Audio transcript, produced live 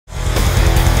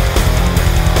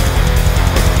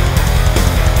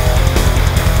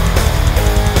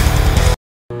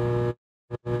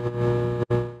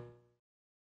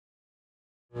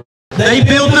They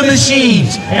built the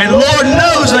machines, and Lord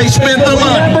knows they spent the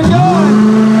money.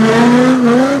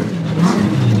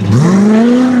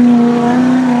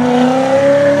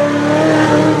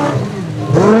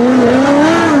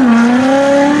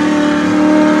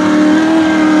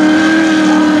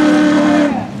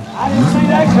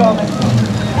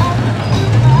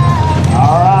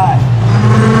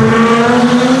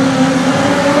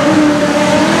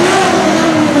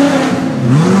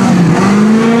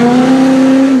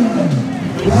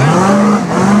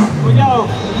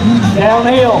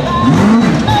 Downhill.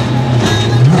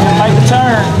 Make a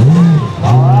turn.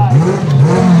 All right.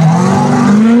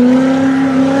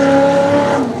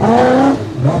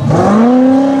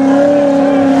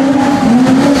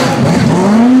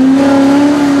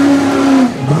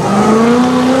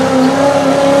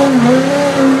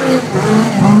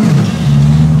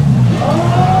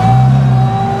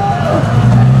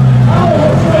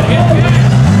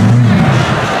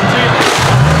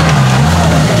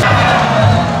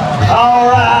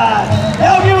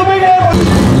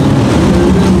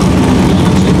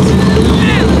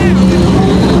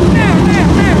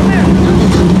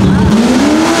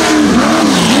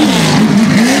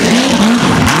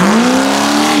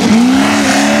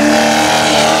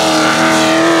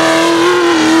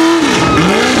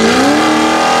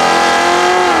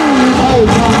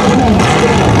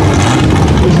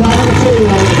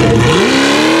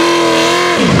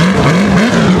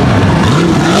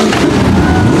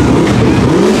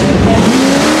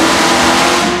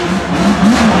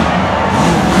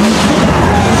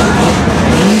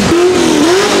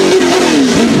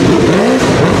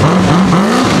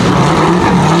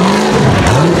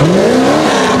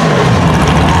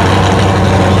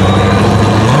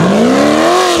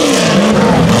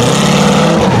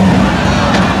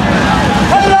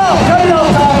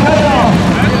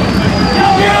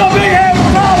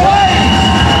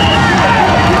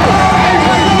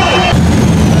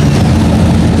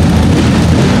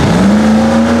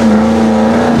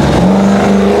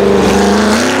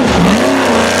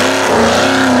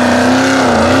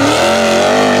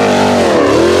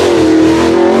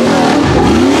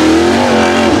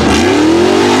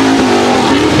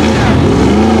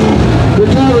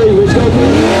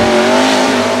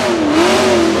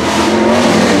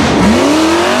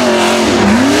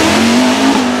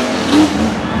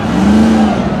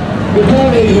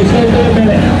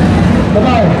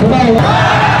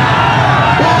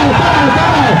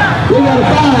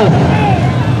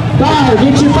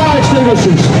 Get your fire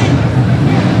extinguishers.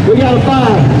 We got a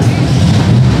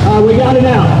 5. We got it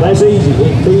out. That's easy.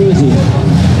 Be easy.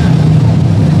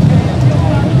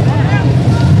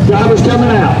 Driver's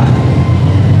coming out.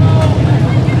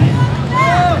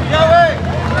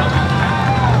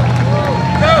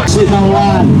 Sitting on the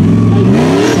line.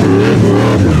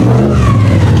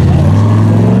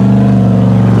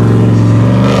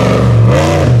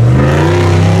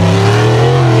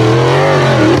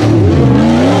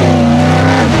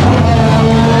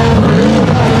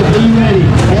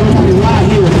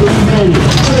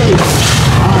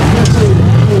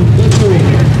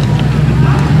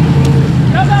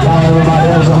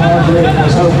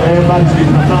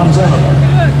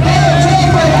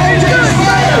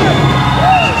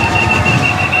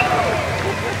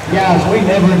 Guys, we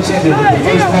never intended that the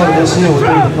first part of this hill would be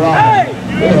the problem.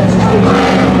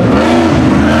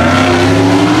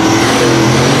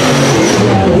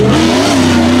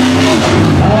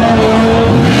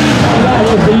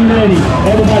 Alright, be ready.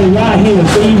 Everybody right here,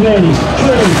 be ready.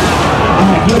 True.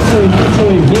 Alright, get to him, get to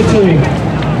him, get to him.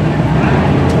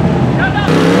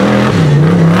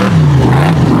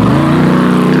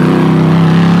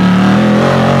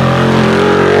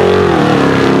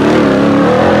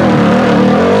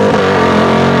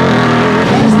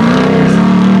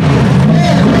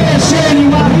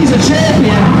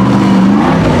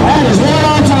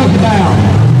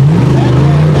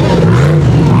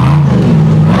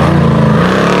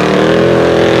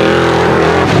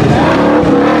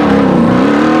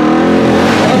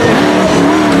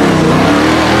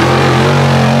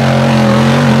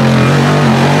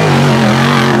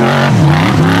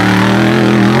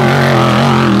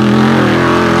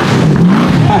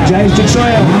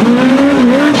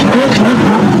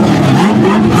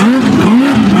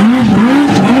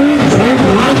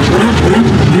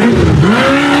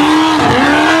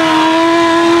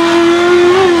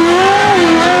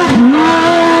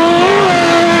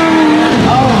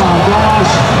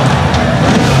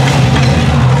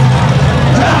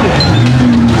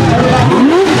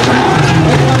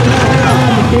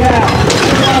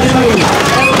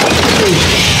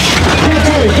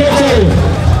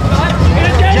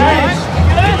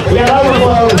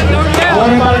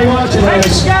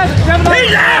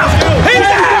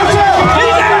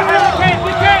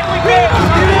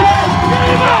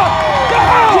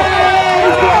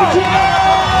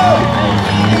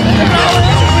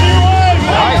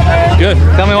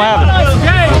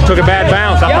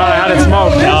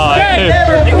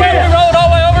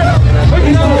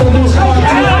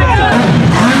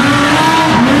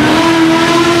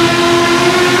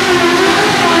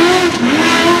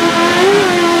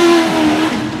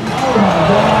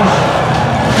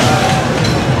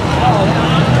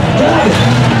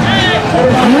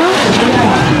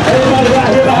 Everybody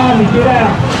right here behind me, get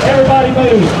out. Everybody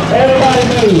move. Everybody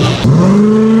move.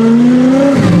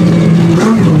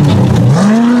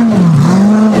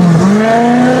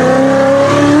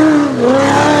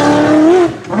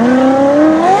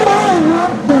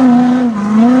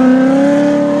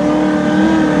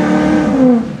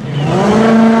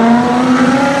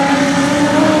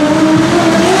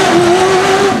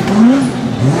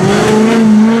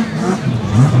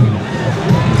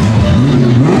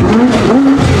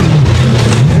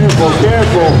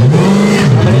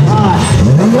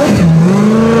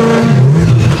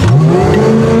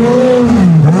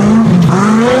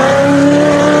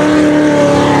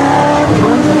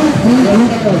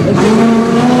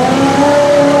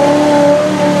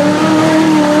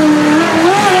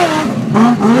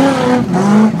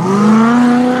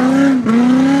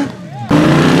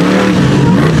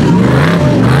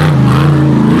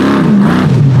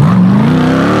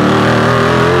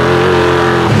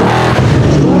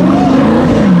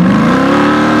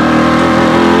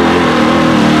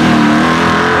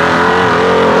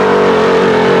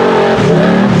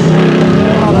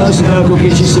 Knuckle,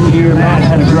 get you some gear. Matt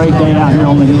had a great day out here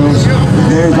on the hills.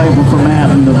 Very thankful for Matt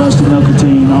and the Busted Knuckle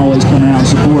team always coming out and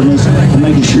supporting us and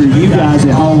making sure you guys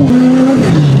at home.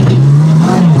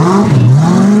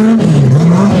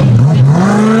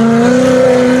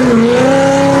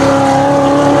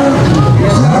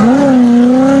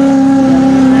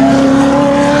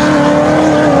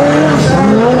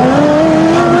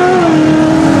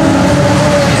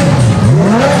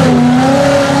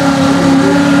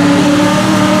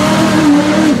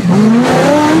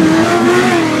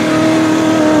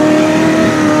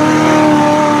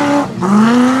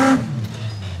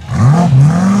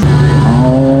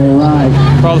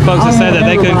 For all the folks that said that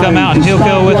they couldn't come out and hill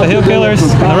kill with the hill killers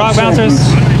and the rock bouncers,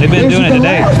 they've been doing it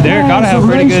today. Derek ought to have a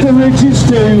pretty good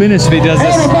finish if he does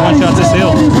this one-shot this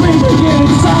hill.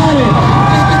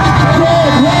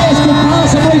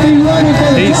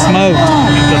 He smoked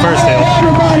the first hill.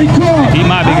 He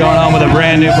might be going home with a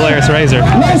brand new Polaris Razor.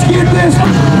 Let's get this.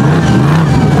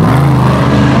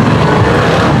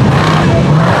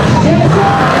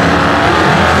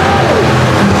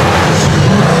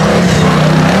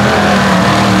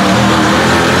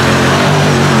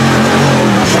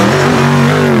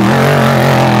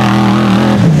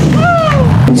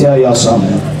 Tell y'all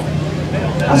something.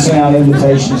 I sent out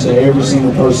invitations to every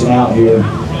single person out here.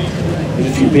 There's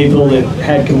a few people that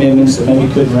had commitments that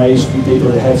maybe couldn't raise, a few people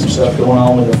that had some stuff going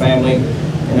on with their family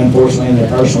and unfortunately in their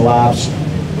personal lives.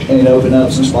 And it opened up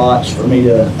some spots for me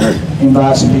to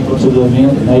invite some people to the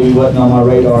event that maybe wasn't on my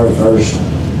radar at first.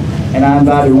 And I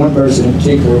invited one person in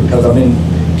particular because I've been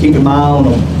keeping my eye on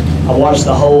them. I watched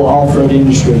the whole off-road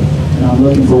industry and I'm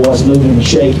looking for what's moving and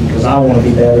shaking because I want to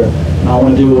be better. And I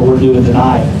want to do what we're doing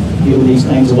tonight, giving these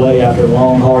things away after a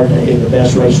long, hard day. The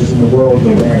best racers in the world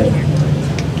go there.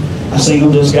 I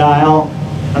singled this guy out.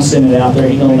 I sent it out there.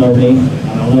 He don't know me.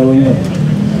 I don't know him.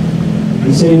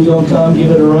 He said he was going to come, give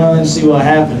it a run, see what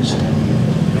happens.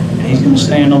 And he's going to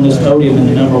stand on this podium in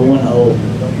the #1 hole.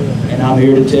 And I'm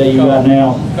here to tell you right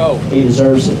now, he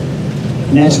deserves it.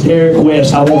 And that's Derek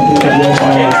West. I won't do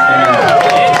that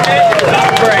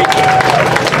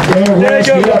Derek West,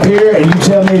 get up here and you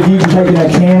tell me if you've taken a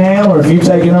Can-Am or if you've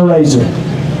taken a Razor.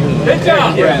 Good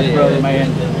job, brother, man.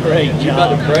 Great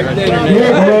job.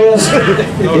 Derek West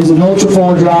is an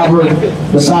Ultra4 driver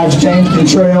besides James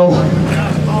Cantrell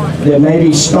that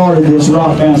maybe started this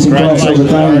rock bouncing crossover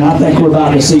thing, and I think we're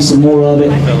about to see some more of it.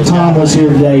 Tom was here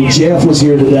today, Jeff was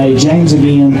here today, James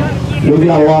again. We've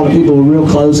got a lot of people real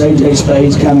close. AJ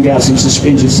Spades kind of got some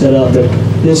suspension set up, but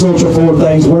this Ultra4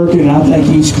 thing's working, and I think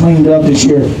he's cleaned up this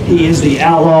year. He is the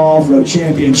Outlaw Off-Road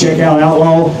Champion. Check out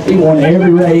Outlaw. He won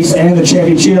every race and the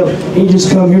championship. He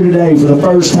just come here today for the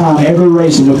first time ever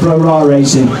racing with Pro Raw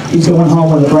Racing. He's going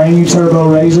home with a brand new Turbo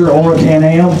Razor or a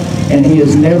Can-Am, and he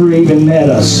has never even met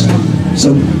us.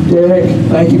 So, Derek,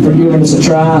 thank you for giving us a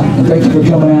try, and thank you for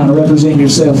coming out and representing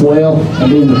yourself well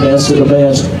and being the best of the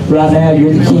best. Right now,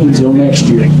 you're the king till next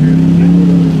year.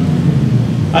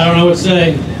 I don't know what to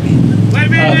say.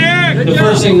 The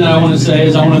first thing that I want to say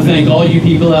is I want to thank all you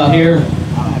people out here,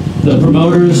 the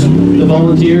promoters, the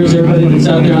volunteers, everybody that's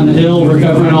out there on the hill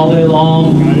recovering all day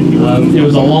long. It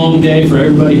was a long day for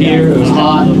everybody here. It was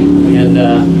hot,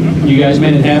 and you guys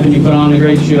made it happen. You put on a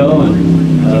great show, and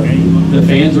the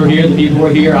fans were here, the people were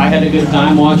here. I had a good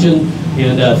time watching,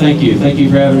 and thank you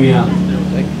for having me out.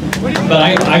 But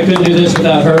I couldn't do this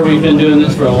without her. We've been doing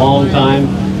this for a long time.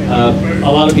 A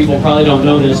lot of people probably don't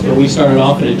know this, but we started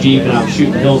off in a Jeep and I was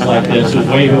shooting hills like this. It was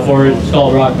way before it was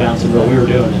called rock bouncing, but we were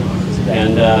doing it.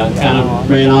 and kind of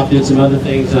ran off, did some other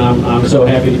things, and I'm so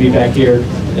happy to be back here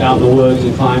out in the woods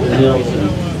and climbing hills,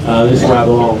 and this is where I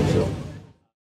belong.